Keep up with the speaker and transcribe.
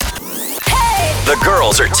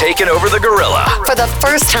girls are taking over the Gorilla. For the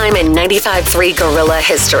first time in 95.3 Gorilla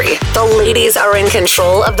history, the ladies are in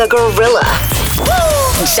control of the Gorilla.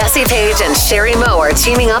 Jessi Page and Sherry Moe are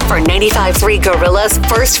teaming up for 95.3 Gorilla's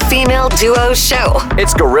first female duo show.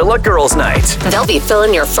 It's Gorilla Girls Night. They'll be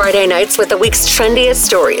filling your Friday nights with the week's trendiest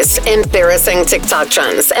stories, embarrassing TikTok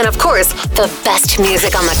trends, and of course, the best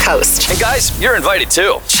music on the coast. And guys, you're invited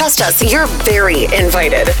too. Trust us, you're very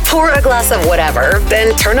invited. Pour a glass of whatever,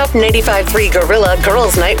 then turn up 95.3 Gorilla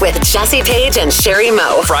Girls Night with Jessi Page and Sherry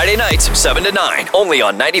Moe. Friday nights, 7 to 9, only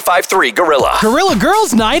on 95.3 Gorilla. Gorilla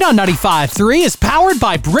Girls Night on 95.3 is powered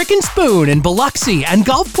by Brick and Spoon in Biloxi and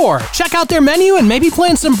Gulfport. Check out their menu and maybe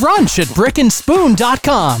plan some brunch at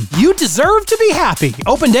brickandspoon.com. You deserve to be happy.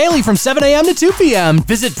 Open daily from 7 a.m. to 2 p.m.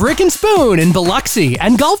 Visit Brick and Spoon in Biloxi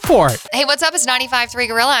and Gulfport. Hey, what's up? It's 95.3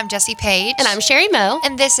 Gorilla. I'm Jessi Page. And I'm Sherry Moe.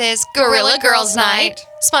 And this is Gorilla Girls Night.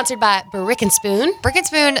 Sponsored by Brick and Spoon. Brick and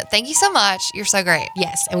Spoon, thank you so much. You're so great.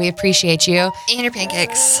 Yes, and we appreciate you. And your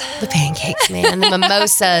pancakes. The pancakes, man. The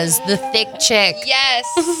mimosas, the thick chick. Yes.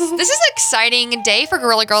 This is an exciting day for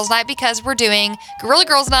Gorilla Girls Night because we're doing Gorilla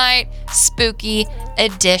Girls Night Spooky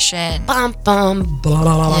Edition. Bum, bum, blah,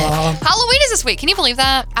 blah, blah. Yeah. Halloween is this week. Can you believe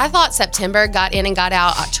that? I thought September got in and got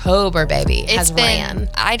out. October, baby, has ran.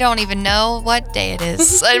 I don't even know what day it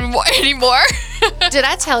is anymore. Did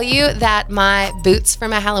I tell you that my boots for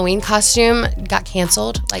my Halloween costume got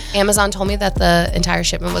canceled? Like, Amazon told me that the entire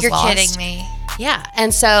shipment was lost. You're kidding me. Yeah,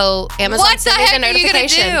 and so Amazon sent me the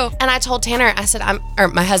notification. Are you gonna do? And I told Tanner, I said,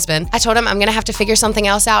 my husband, I told him I'm gonna have to figure something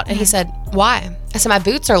else out. And he said, why? I said, my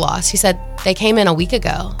boots are lost. He said, they came in a week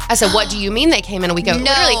ago. I said, what do you mean they came in a week ago?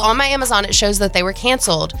 No. Literally, on my Amazon, it shows that they were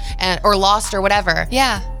canceled or lost or whatever.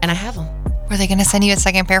 Yeah. And I have them. Were they going to send you a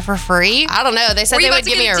second pair for free? I don't know. They said Were they you would about to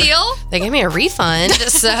give me get a deal? They gave me a refund.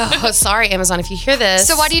 So sorry, Amazon, if you hear this.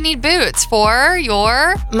 So why do you need boots? For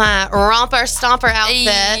your... my romper stomper outfit.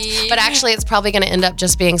 Ay. But actually, it's probably going to end up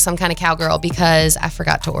just being some kind of cowgirl because I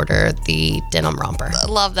forgot to order the denim romper.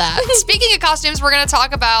 Love that. Speaking of costumes, we're going to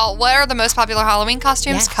talk about what are the most popular Halloween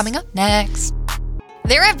costumes coming up next.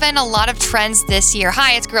 There have been a lot of trends this year.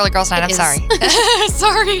 Hi, it's Gorilla Girls Night. I'm sorry.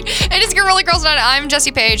 Sorry. It is Gorilla Girls Night. I'm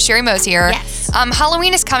Jessi Page. Sherry Moe's here. Yes.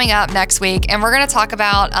 Halloween is coming up next week, and we're going to talk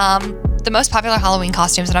about the most popular Halloween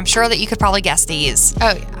costumes, and I'm sure that you could probably guess these.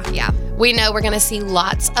 Oh, yeah. Yeah. We know we're going to see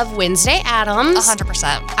lots of Wednesday Addams.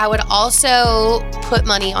 100%. I would also put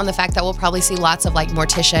money on the fact that we'll probably see lots of like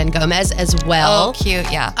Morticia and Gomez as well. Oh,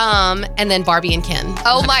 cute. Yeah. And then Barbie and Ken.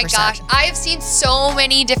 Oh my 100%. gosh. I have seen so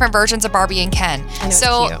many different versions of Barbie and Ken. I know,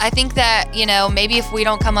 So it's cute. I think that, maybe if we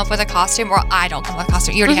don't come up with a costume, or I don't come up with a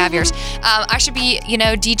costume, you already have yours. I should be,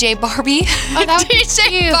 DJ Barbie. Oh, that would be DJ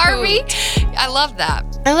cute. Barbie. I love that.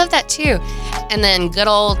 I love that too. And then good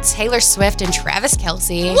old Taylor Swift and Travis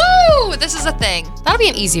Kelce. Woo! This is a thing. That'll be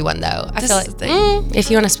an easy one though. I This feel is like the thing.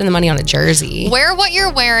 if you want to spend the money on a jersey. Wear what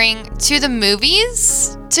you're wearing to the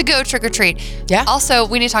movies to go trick or treat. Yeah. Also,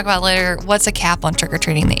 we need to talk about later what's a cap on trick or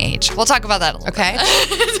treating the age. We'll talk about that a little Okay.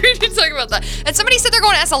 bit. We need to talk about that. And somebody said they're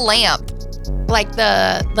going as a lamp. Like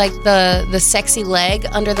the sexy leg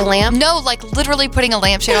under the lamp. No, like literally putting a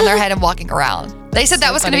lampshade on their head and walking around. They said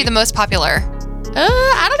that was going to be the most popular.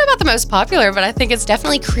 I don't know about the most popular, but I think it's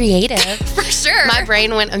definitely creative. For sure. My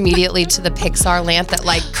brain went immediately to the Pixar lamp that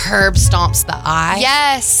like curb stomps the eye.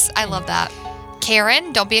 Yes, I love that.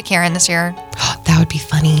 Karen, don't be a Karen this year. That would be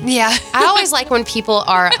funny. Yeah. I always like when people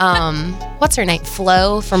are, what's her name?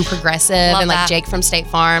 Flo from Progressive Love and like that. Jake from State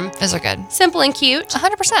Farm. Those are good. Simple and cute.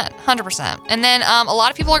 100%. And then a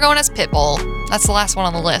lot of people are going as Pitbull. That's the last one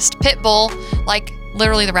on the list. Pitbull, like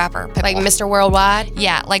literally the rapper. Pitbull. Like Mr. Worldwide.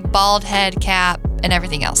 Yeah, like bald head, cap, and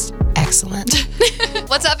everything else. Excellent.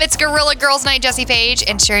 What's up? It's Gorilla Girls Night. Jessi Page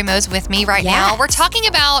and Sherry Moe's with me right now. We're talking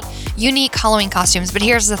about unique Halloween costumes, but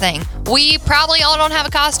here's the thing. We probably all don't have a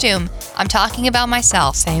costume. I'm talking about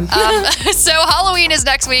myself. Same. So Halloween is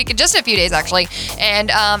next week, in just a few days actually. And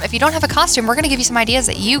if you don't have a costume, we're going to give you some ideas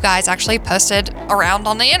that you guys actually posted around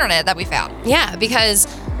on the internet that we found. Yeah, because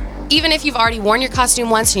even if you've already worn your costume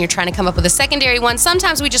once and you're trying to come up with a secondary one,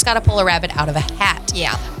 sometimes we just got to pull a rabbit out of a hat.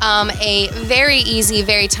 Yeah. A very easy,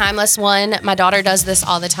 very timeless one, my daughter does this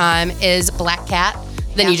all the time, is Black Cat.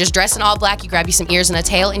 Then you just dress in all black, you grab you some ears and a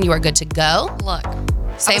tail, and you are good to go. Look.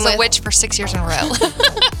 Same I was with a witch for 6 years in a row.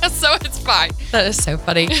 So it's fine. That is so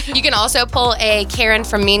funny. You can also pull a Karen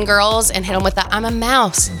from Mean Girls and hit them with the I'm a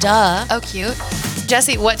mouse, duh. Oh, cute.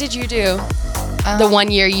 Jessi, what did you do the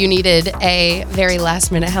one year you needed a very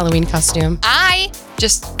last minute Halloween costume? I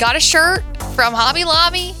just got a shirt from Hobby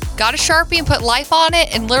Lobby, got a Sharpie and put Life on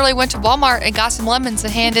it, and literally went to Walmart and got some lemons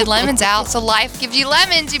and handed lemons out. So life gives you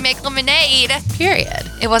lemons, you make lemonade.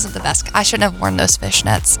 Period. It wasn't the best. I shouldn't have worn those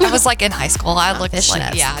fishnets. I was like in high school. I looked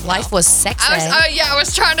like, Life was sexy. I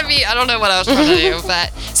was trying to be, I don't know what I was trying to do,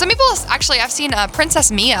 but some people, actually, I've seen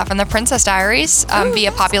Princess Mia from the Princess Diaries be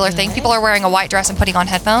a popular thing. People are wearing a white dress and putting on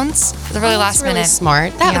headphones. It's really last really minute.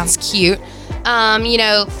 Smart. That's cute.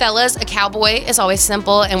 Fellas, a cowboy is always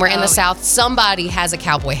simple, and we're in the South. Somebody has a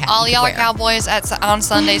cowboy hat. All y'all are cowboys on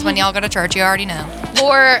Sundays when y'all go to church. You already know.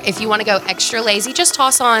 Or if you want to go extra lazy, just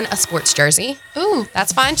toss on a sports jersey. Ooh.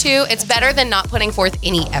 That's fine too. It's better than not putting forth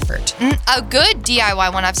any effort. A good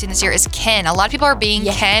DIY one I've seen this year is Ken. A lot of people are being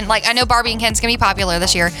Ken. Like, I know Barbie and Ken's going to be popular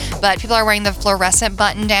this year, but people are wearing the fluorescent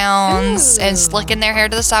button downs and slicking their hair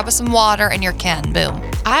to the side with some water, and you're Ken. Boom.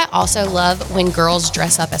 I also love when girls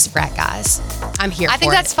dress up as frat guys. I'm here for it. I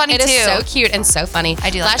think that's funny, too. It is so cute and so funny. I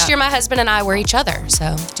do like Last year, my husband and I were each other,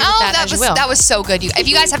 so do that as you will. That was so good. If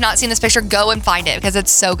you guys have not seen this picture, go and find it because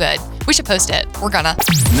it's so good. We should post it. We're gonna.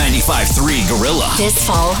 95.3 Gorilla. This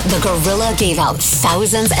fall, the Gorilla gave out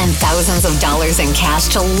thousands and thousands of dollars in cash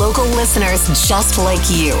to local listeners just like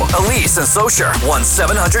you. Elise and Socher won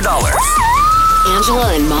 $700.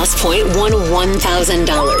 Angela in Moss Point won $1,000.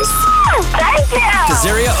 Thank you!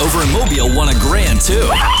 Kazaria over in Mobile won $1,000 too.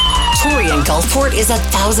 Tori in Gulfport is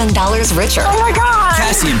 $1,000 richer. Oh my God!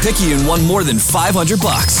 Cassie and Picayune won more than $500.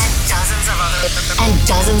 And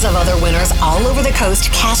dozens of other winners all over the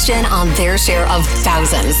coast cashed in on their share of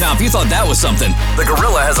thousands. Now, if you thought that was something, the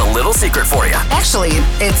Gorilla has a little secret for you. Actually,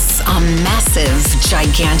 it's a massive,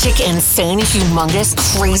 gigantic, insane, humongous,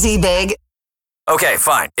 crazy big. Okay,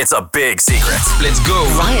 fine. It's a big secret. Let's go.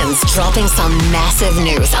 Ryan's dropping some massive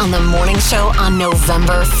news on the morning show on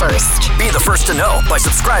November 1st. Be the first to know by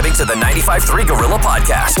subscribing to the 95.3 Gorilla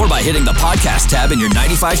podcast or by hitting the podcast tab in your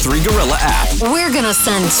 95.3 Gorilla app. We're gonna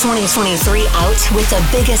send 2023 out with the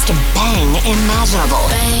biggest bang imaginable.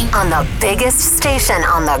 Bang. On the biggest station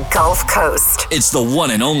on the Gulf Coast. It's the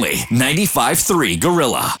one and only 95.3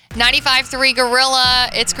 Gorilla. 95.3 Gorilla.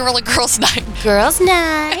 It's Gorilla Girls Night. Girls'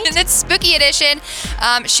 night. And it's Spooky Edition.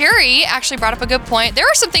 Sherry actually brought up a good point. There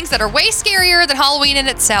are some things that are way scarier than Halloween in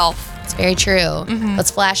itself. It's very true.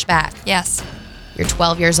 Let's flash back. Yes. You're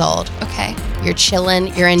 12 years old. Okay. You're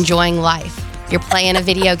chilling. You're enjoying life. You're playing a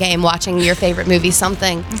video game, watching your favorite movie,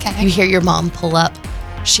 something. Okay. You hear your mom pull up.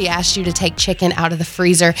 She asked you to take chicken out of the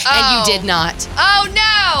freezer, and you did not. Oh,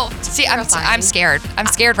 no. See, I'm scared. I'm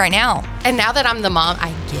scared right now. And now that I'm the mom,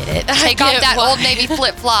 I get it. Take off that Old Navy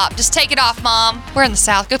flip-flop. Just take it off, Mom. We're in the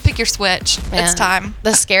South. Go pick your Switch. Man, It's time.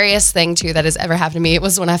 The scariest thing, too, that has ever happened to me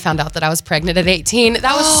was when I found out that I was pregnant at 18.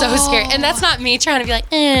 That was so scary. And that's not me trying to be like,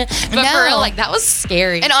 But No. for real, like, that was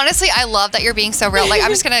scary. And honestly, I love that you're being so real. Like,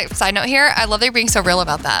 I'm just going to side note here. I love that you're being so real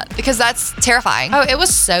about that because that's terrifying. Oh, it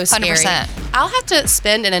was so scary. 100%. I'll have to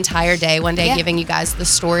spend an entire day one day giving you guys the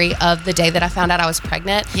story of the day that I found out I was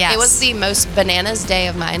pregnant. Yes. It was the most bananas day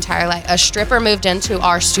of my entire life. A stripper moved into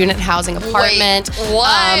our student housing apartment. Wait,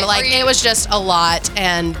 what? It was just a lot.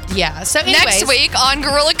 And yeah. So anyways, Next week on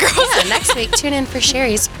Gorilla Girls. Yeah, next week, tune in for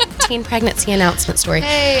Sherry's teen pregnancy announcement story.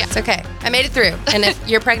 Hey. It's okay. I made it through. And if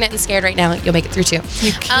you're pregnant and scared right now, you'll make it through too.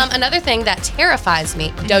 Another thing that terrifies me,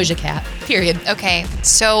 Doja Cat, period. Okay,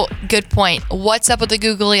 so good point. What's up with the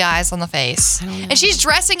googly eyes on the face? And she's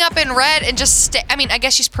dressing up in red and just, I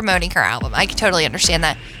guess she's promoting her album. I can totally understand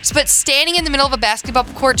that. But standing in the middle of a basketball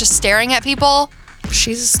court just staring at people,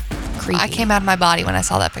 She's creepy. I came out of my body when I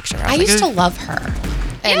saw that picture. I used to love her.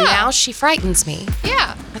 And Yeah. now she frightens me.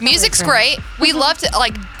 Yeah. Music's great. We loved it.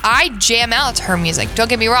 Like, I jam out to her music. Don't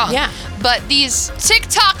get me wrong. Yeah. But these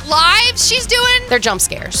TikTok lives she's doing, They're jump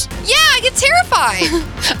scares. yeah, I get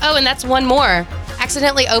terrified. Oh, and that's one more.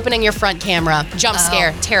 Accidentally opening your front camera. Jump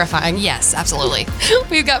scare. Terrifying. Yes, absolutely.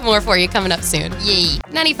 We've got more for you coming up soon. Yay.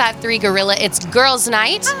 95.3 Gorilla, it's Girls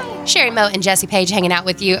Night. Sherry Moe and Jessie Page hanging out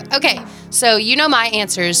with you. Okay, so you know my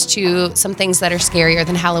answers to some things that are scarier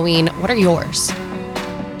than Halloween. What are yours?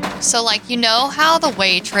 So, like, you know how the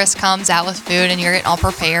waitress comes out with food and you're getting all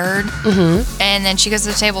prepared? Mm-hmm. And then she goes to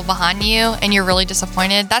the table behind you and you're really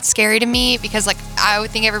disappointed? That's scary to me because, like, I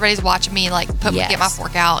would think everybody's watching me, like, get my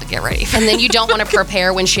fork out, get ready. And then you don't want to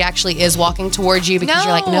prepare when she actually is walking towards you because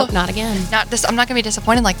you're like, nope, not again. Not this. I'm not going to be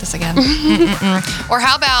disappointed like this again. Or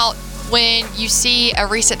how about when you see a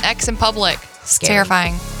recent ex in public? It's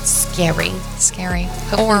terrifying. Scary.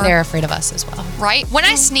 Hopefully Or they're afraid of us as well. Right? When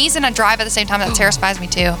I sneeze and I drive at the same time, that terrifies me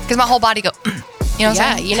too. Because my whole body goes, you know what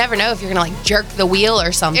I'm saying? You never know if you're going to like jerk the wheel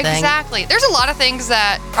or something. Exactly. There's a lot of things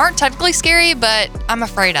that aren't technically scary, but I'm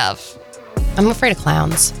afraid of. I'm afraid of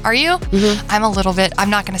clowns. Are you? Mm-hmm. I'm a little bit. I'm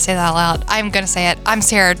not going to say that out loud. I'm going to say it. I'm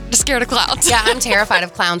scared of clowns. Yeah, I'm terrified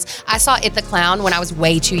of clowns. I saw It the Clown when I was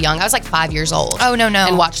way too young. I was like 5 years old. Oh, no.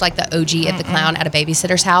 And watched like the OG It the Clown at a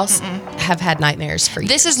babysitter's house. Have had nightmares for years.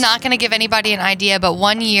 This is not going to give anybody an idea, but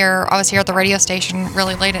one year I was here at the radio station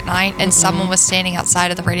really late at night, and someone was standing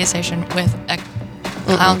outside of the radio station with a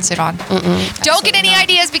clown suit on. Don't get any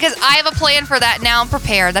ideas, because I have a plan for that now. I'm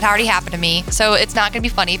prepared. That already happened to me. So it's not going to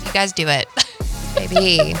be funny if you guys do it.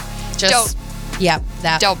 Baby. Just,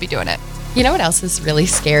 don't be doing it. You know what else is really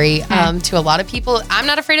scary to a lot of people? I'm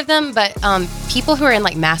not afraid of them, but people who are in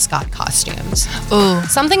like mascot costumes. Ooh.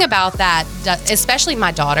 Something about that, especially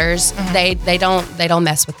my daughters, they don't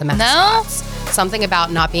mess with the mascots. No? Something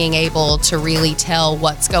about not being able to really tell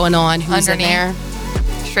what's going on, who's in there.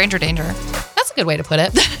 Stranger danger. That's a good way to put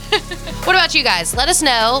it. What about you guys? Let us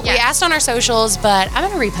know. Yeah. We asked on our socials, but I'm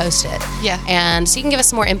going to repost it. Yeah. And so you can give us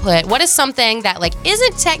some more input. What is something that like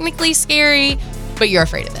isn't technically scary, but you're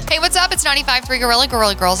afraid of it? Hey, what's up? It's 95.3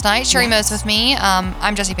 Gorilla Girls Night. Sherry Mo's with me.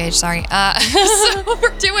 I'm Jessi Page, sorry. So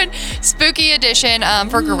we're doing Spooky Edition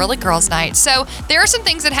for Gorilla Girls Night. So there are some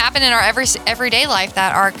things that happen in our everyday life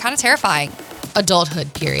that are kind of terrifying.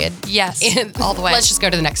 Adulthood, period. Yes, all the way. Let's just go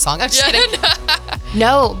to the next song. I'm just kidding.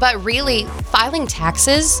 No, but really, filing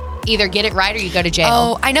taxes, either get it right or you go to jail.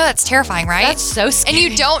 Oh, I know, that's terrifying, right? That's so scary.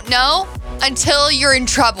 And you don't know until you're in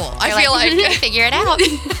trouble. I feel like figure it out.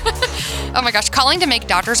 Oh my gosh, calling to make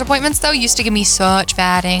doctor's appointments though used to give me such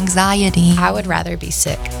bad anxiety. I would rather be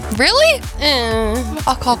sick. Really?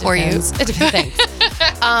 I'll call for you. It depends.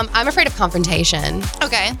 I'm afraid of confrontation.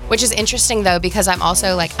 Okay. Which is interesting though, because I'm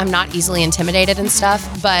also like, I'm not easily intimidated and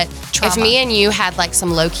stuff, but if me and you had like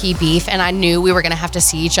some low-key beef and I knew we were gonna have to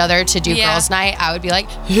see each other to do girls' night, I would be like,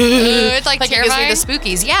 it's like terrifying. It gives me the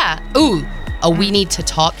spookies. Yeah. Ooh. A we need to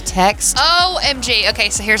talk text. OMG.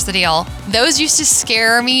 Okay, so here's the deal. Those used to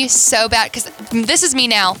scare me so bad, because this is me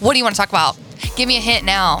now. What do you want to talk about? Give me a hint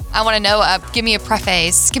now. I want to know. Give me a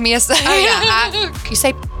preface. Give me a... You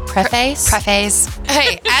say preface? Preface.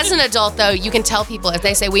 Hey, as an adult, though, you can tell people if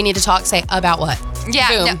they say we need to talk, say about what?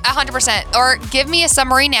 Yeah, 100%. Or give me a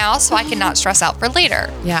summary now so I can not stress out for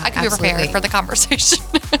later. Yeah, I can be prepared for the conversation.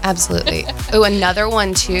 Absolutely. Oh, another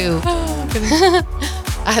one, too.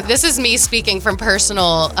 This is me speaking from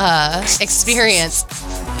personal experience.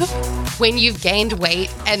 When you've gained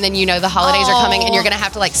weight and then you know the holidays are coming and you're going to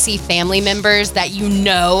have to like see family members that you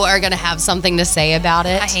know are going to have something to say about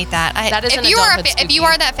it. I hate that. That is if you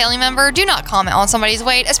are that family member, do not comment on somebody's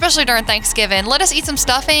weight, especially during Thanksgiving. Let us eat some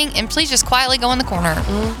stuffing and please just quietly go in the corner.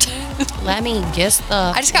 Let me guess the...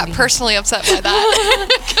 I just got personally upset by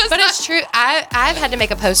that. But it's true. I've had to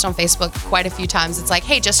make a post on Facebook quite a few times. It's like,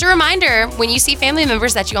 hey, just a reminder, when you see family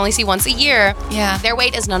members that you only see once a year, their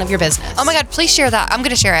weight is none of your business. Oh my God, please share that. I'm going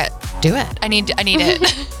to share it. Do it. I need it.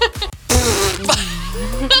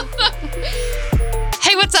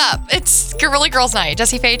 Hey, what's up? It's Gorilla Girls Night.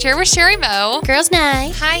 Jessi Page here with Sherry Mo. Girls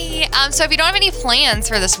Night. Hi. So if you don't have any plans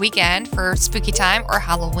for this weekend for spooky time or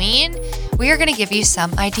Halloween, we are going to give you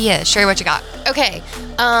some ideas. Sherry, what you got? Okay.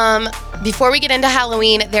 Before we get into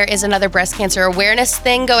Halloween, there is another breast cancer awareness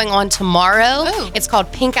thing going on tomorrow. Ooh. It's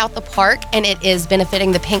called Pink Out the Park, and it is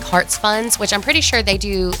benefiting the Pink Hearts Funds, which I'm pretty sure they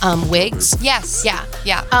do wigs. Yes. Yeah.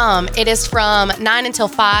 It is from 9 until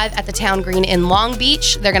 5 at the Town Green in Long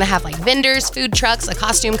Beach. They're going to have like vendors, food trucks, a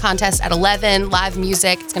costume contest at 11, live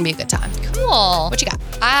music. It's going to be a good time. Cool. What you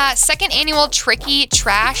got? Second annual Tricky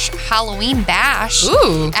Trash Halloween Bash.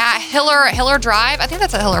 Ooh. At Hiller Drive. I think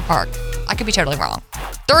that's at Hiller Park. I could be totally wrong.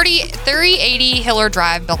 3080 Hiller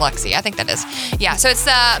Drive, Biloxi. I think that is. Yeah, so it's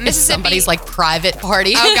Mississippi. It's somebody's like private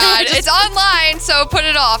party. Oh God, it's online, so put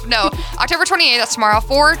it off. No, October 28th, that's tomorrow,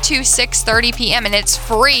 4 to 6:30 p.m. and it's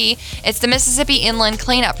free. It's the Mississippi Inland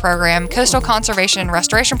Cleanup Program, Coastal Conservation and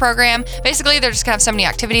Restoration Program. Basically, they're just gonna have so many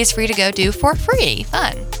activities for you to go do for free.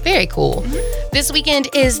 Fun. Very cool. Mm-hmm. This weekend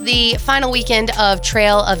is the final weekend of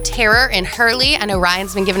Trail of Terror in Hurley. I know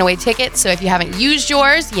Ryan's been giving away tickets, so if you haven't used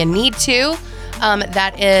yours, you need to.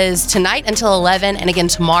 That is tonight until 11, and again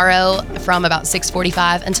tomorrow from about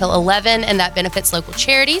 6:45 until 11, and that benefits local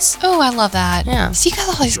charities. Oh, I love that. Yeah. So you got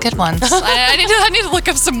all these good ones. I need to look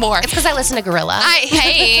up some more. It's because I listen to Gorilla.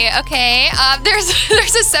 Okay.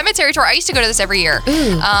 There's a cemetery tour. I used to go to this every year.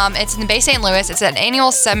 It's in Bay St. Louis. It's an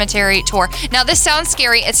annual cemetery tour. Now, this sounds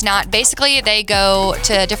scary. It's not. Basically, they go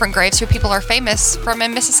to different graves who people are famous from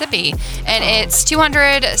in Mississippi, and it's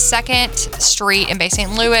 202nd Street in Bay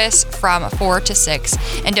St. Louis from 4 to to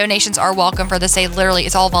 6. And donations are welcome for this day. Literally,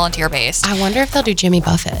 it's all volunteer based. I wonder if they'll do Jimmy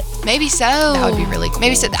Buffett. Maybe so. That would be really cool.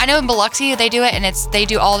 Maybe so. I know in Biloxi they do it, and they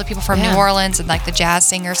do all the people from New Orleans and like the jazz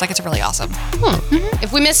singers. Like, it's really awesome.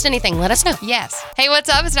 If we missed anything, let us know. Yes. Hey, what's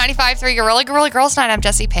up? It's 95.3 Gorilla Girls Night. I'm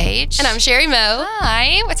Jessi Page. And I'm Sherry Moe.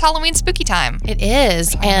 Hi. It's Halloween spooky time. It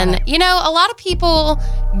is. And, a lot of people,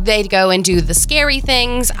 they go and do the scary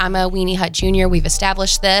things. I'm a Weenie Hut Jr. We've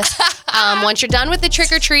established this. Once you're done with the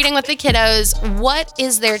trick-or-treating with the kiddos, what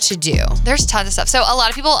is there to do? There's tons of stuff. So a lot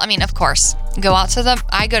of people, of course, go out to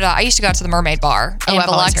I used to go out to the Mermaid Bar in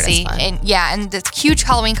Biloxi. And this huge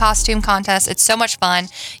Halloween costume contest. It's so much fun.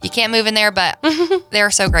 You can't move in there, but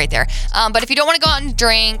they're so great there. But if you don't want to go out and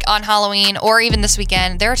drink on Halloween or even this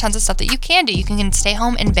weekend, there are tons of stuff that you can do. You can stay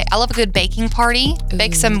home and I love a good baking party.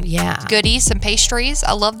 Bake some goodies, some pastries.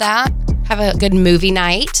 I love that. Have a good movie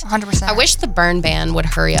night. 100%. I wish the burn ban would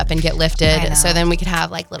hurry up and get lifted so then we could have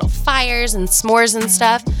like little fires and s'mores and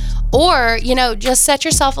stuff. Or, just set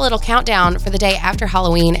yourself a little countdown for the day after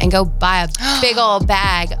Halloween and go buy a big old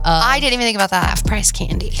bag of I didn't even think about that. half-price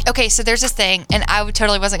candy. Okay, so there's this thing, and I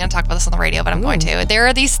totally wasn't going to talk about this on the radio, but I'm going to. There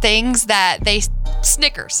are these things that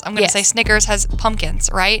Snickers. I'm going to say Snickers has pumpkins,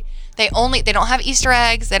 right? They don't have Easter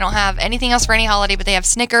eggs. They don't have anything else for any holiday, but they have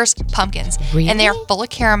Snickers pumpkins. Really? And they are full of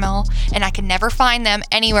caramel, and I can never find them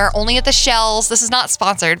anywhere, only at the shells. This is not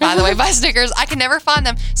sponsored, by the way, by Snickers. I can never find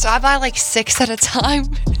them, so I buy like 6 at a time.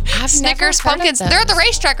 Snickers pumpkins. They're at the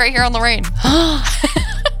racetrack right here on Lorraine.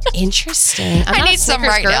 Interesting. I need some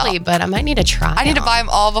right now, but I might need to try. I need to buy them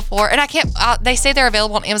all before, and I can't. They say they're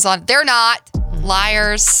available on Amazon. They're not.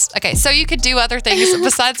 Liars. Okay, so you could do other things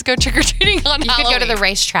besides go trick-or-treating on Halloween. You could go to the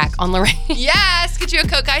racetrack on Lorraine. Yes, get you a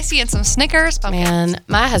Coke Icy and some Snickers pumpkins. Man,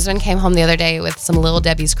 my husband came home the other day with some Little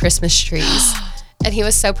Debbie's Christmas trees. And he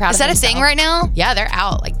was so proud of himself. Is that a thing right now? Yeah, they're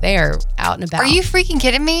out. Like, they're out and about. Are you freaking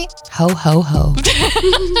kidding me? Ho, ho, ho.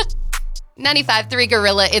 95.3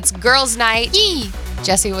 Gorilla. It's girls' night. Yee.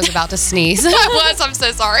 Jessi was about to sneeze. I'm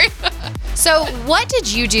so sorry. So what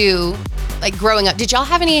did you do, like, growing up? Did y'all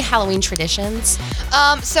have any Halloween traditions?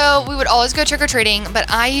 So we would always go trick-or-treating, but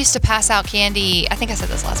I used to pass out candy. I think I said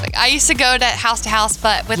this last week. I used to go to house,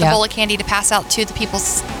 but with a bowl of candy to pass out to the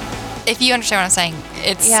people's. If you understand what I'm saying,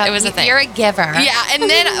 it was a thing. You're a giver. Yeah, and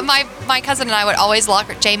then my cousin and I would always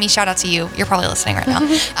Jamie, shout out to you. You're probably listening right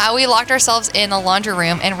now. We locked ourselves in the laundry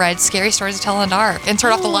room and read scary stories to tell in the dark and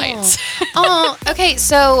turned off the lights. Okay.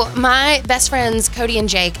 So my best friends, Cody and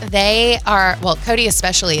Jake, Cody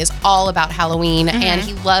especially is all about Halloween and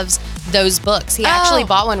he loves those books. He actually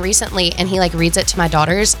bought one recently and he reads it to my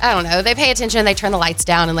daughters. I don't know. They pay attention. They turn the lights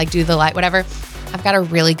down and do the light, whatever. I've got a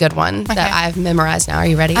really good one that I've memorized now. Are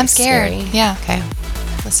you ready? I'm scared. Scary. Yeah. Okay.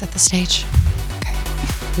 Let's set the stage.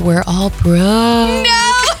 Okay. We're all broke.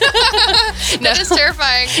 No! That is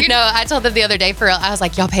terrifying. No, I told them the other day, I was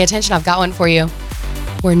like, y'all pay attention. I've got one for you.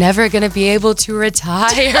 We're never going to be able to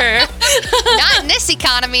retire. Not in this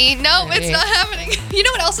economy. No, it's not happening. You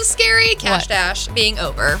know what else is scary? Cash Dash being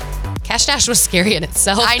over. Cash Dash was scary in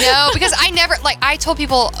itself. I know, because I never, I told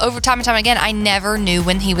people over time and time again, I never knew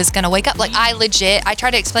when he was going to wake up. I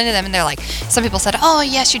tried to explain to them and they're like, some people said, oh,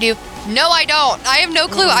 yes, you do. No, I don't. I have no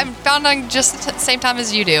clue. I'm found on just the same time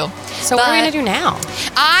as you do. So what are we going to do now?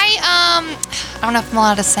 I don't know if I'm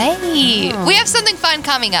allowed to say. We have something fun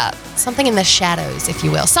coming up. Something in the shadows, if you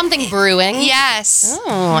will. Something brewing. Yes.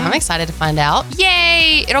 Oh, I'm excited to find out.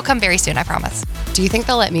 Yay. It'll come very soon, I promise. Do you think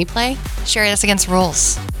they'll let me play? Sherry, that's against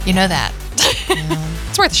rules. You know that.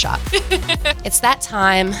 It's worth a shot. It's that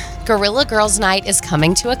time. Gorilla Girls Night is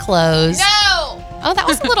coming to a close. No! Oh, that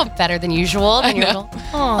was a little better than usual.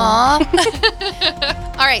 Aww.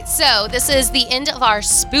 All right, so this is the end of our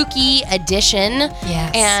spooky edition.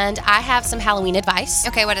 Yes. And I have some Halloween advice.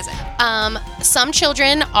 Okay, what is it? Some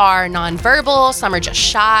children are nonverbal, some are just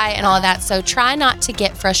shy and all of that. So try not to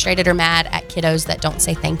get frustrated or mad at kiddos that don't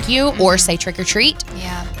say thank you or say trick or treat.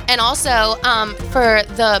 Yeah. And also, for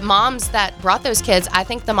the moms that brought those kids, I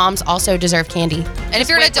think the moms also deserve candy. And if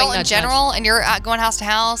you're an adult in general and you're going house to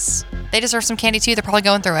house, they deserve some candy too. They're probably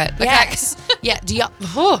going through it. Okay. Yes. Yeah.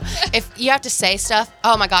 If you have to say stuff,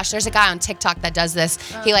 oh my gosh, there's a guy on TikTok that does this.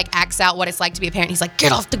 He acts out what it's like to be a parent. He's like,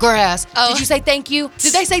 get off the grass. Did you say thank you?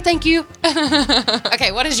 Did they say thank you?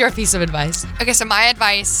 Okay, what is your piece of advice? Okay, so my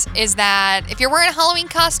advice is that if you're wearing a Halloween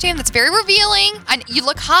costume that's very revealing, and you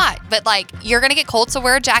look hot, but you're gonna get cold, so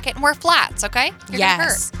wear a jacket and wear flats, okay? You're gonna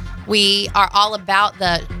hurt. We are all about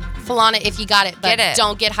the flaunt it if you got it, but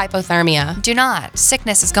don't get hypothermia. Do not.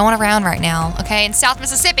 Sickness is going around right now, okay, in South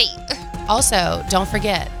Mississippi. Also, don't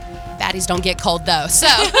forget, baddies don't get cold though. So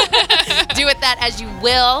do with that as you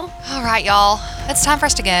will. All right, y'all. It's time for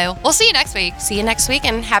us to go. We'll see you next week. See you next week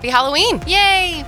and happy Halloween. Yay!